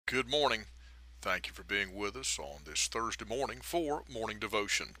Good morning. Thank you for being with us on this Thursday morning for Morning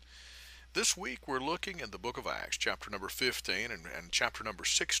Devotion. This week we're looking in the book of Acts, chapter number 15 and chapter number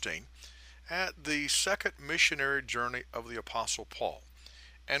 16, at the second missionary journey of the Apostle Paul.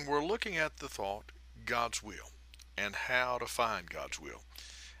 And we're looking at the thought, God's will, and how to find God's will,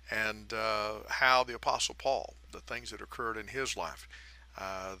 and how the Apostle Paul, the things that occurred in his life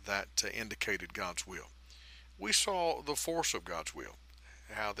that indicated God's will. We saw the force of God's will,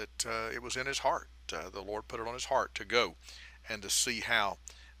 how that it was in his heart. The Lord put it on his heart to go and to see how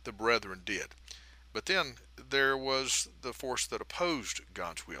the brethren did. But then there was the force that opposed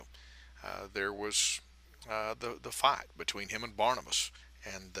God's will. There was the fight between him and Barnabas,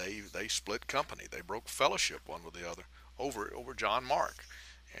 and they split company. They broke fellowship one with the other over John Mark,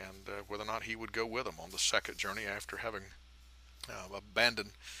 and whether or not he would go with them on the second journey after having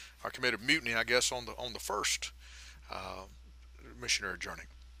abandoned or committed mutiny, I guess, on the first missionary journey.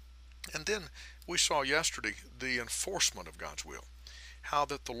 And then we saw yesterday the enforcement of God's will, how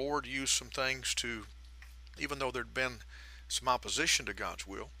that the Lord used some things to, even though there'd been some opposition to God's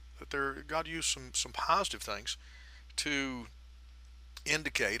will, that God used some positive things to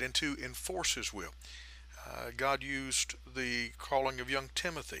indicate and to enforce his will. God used the calling of young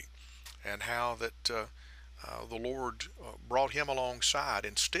Timothy, and how that the Lord brought him alongside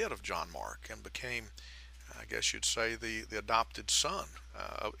instead of John Mark, and became, I guess you'd say, the adopted son,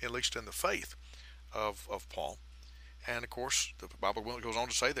 at least in the faith of Paul. And of course, the Bible goes on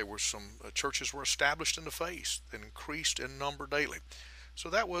to say there were some churches were established in the faith and increased in number daily. So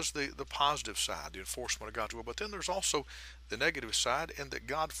that was the positive side, the enforcement of God's will. But then there's also the negative side, in that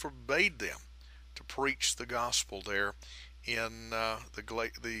God forbade them to preach the gospel there in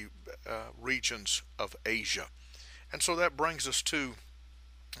the regions of Asia. And so that brings us to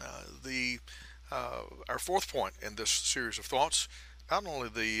our fourth point in this series of thoughts, not only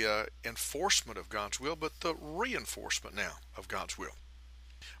the enforcement of God's will, but the reinforcement now of God's will.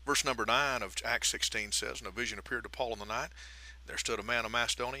 Verse number 9 of Acts 16 says, "And a vision appeared to Paul in the night. There stood a man of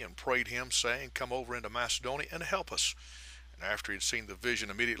Macedonia and prayed him, saying, Come over into Macedonia and help us. And after he had seen the vision,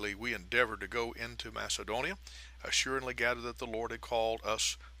 immediately we endeavored to go into Macedonia, assuredly gathered that the Lord had called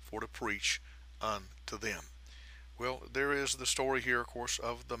us for to preach unto them." Well, there is the story here, of course,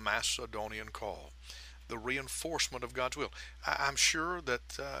 of the Macedonian call, the reinforcement of God's will. I'm sure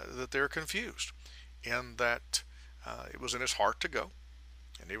that they're confused, in that it was in his heart to go,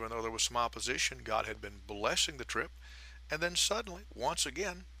 and even though there was some opposition, God had been blessing the trip, and then suddenly, once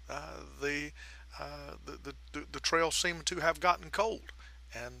again, the trail seemed to have gotten cold,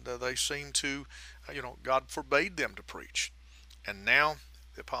 and they seemed to, God forbade them to preach, and now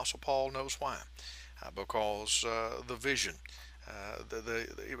the Apostle Paul knows why. Because the vision,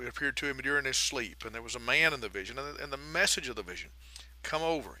 it appeared to him during his sleep, and there was a man in the vision, and the message of the vision, come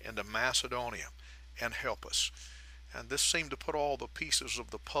over into Macedonia and help us. And this seemed to put all the pieces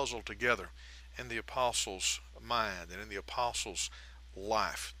of the puzzle together in the apostle's mind and in the apostle's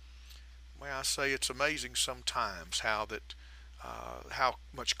life. Well, I say it's amazing sometimes how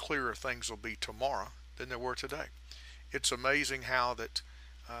much clearer things will be tomorrow than they were today. It's amazing how that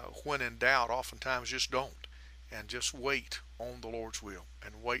when in doubt, oftentimes just don't, and just wait on the Lord's will,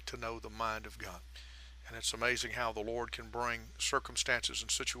 and wait to know the mind of God. And it's amazing how the Lord can bring circumstances and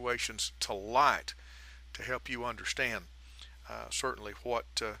situations to light to help you understand certainly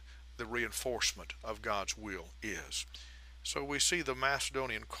what the reinforcement of God's will is. So we see the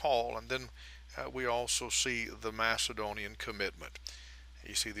Macedonian call, and then we also see the Macedonian commitment.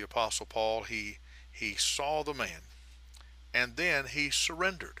 You see the Apostle Paul, he saw the man, and then he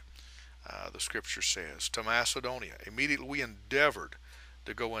surrendered. The scripture says, to Macedonia. Immediately we endeavored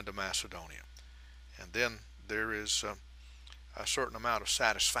to go into Macedonia. And then there is a certain amount of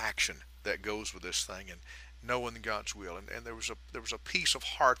satisfaction that goes with this thing, and knowing God's will. And there was a peace of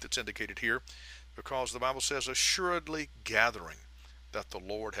heart that's indicated here, because the Bible says, assuredly gathering that the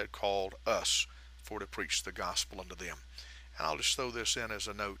Lord had called us for to preach the gospel unto them. And I'll just throw this in as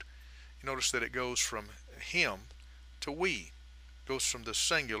a note. You notice that it goes from him to we. It goes from the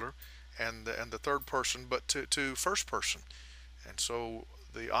singular and the third person, but to first person. And so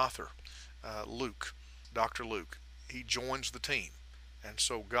the author, Luke, Dr. Luke, he joins the team. And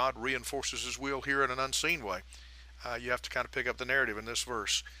so God reinforces his will here in an unseen way. You have to kind of pick up the narrative in this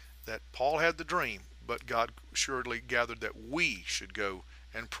verse, that Paul had the dream, but God assuredly gathered that we should go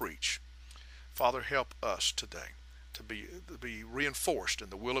and preach. Father, help us today to be reinforced in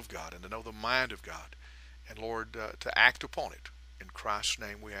the will of God, and to know the mind of God, and Lord, to act upon it. In Christ's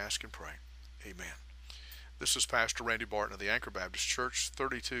name we ask and pray. Amen. This is Pastor Randy Barton of the Anchor Baptist Church,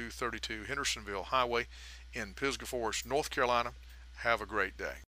 3232 Hendersonville Highway in Pisgah Forest, North Carolina. Have a great day.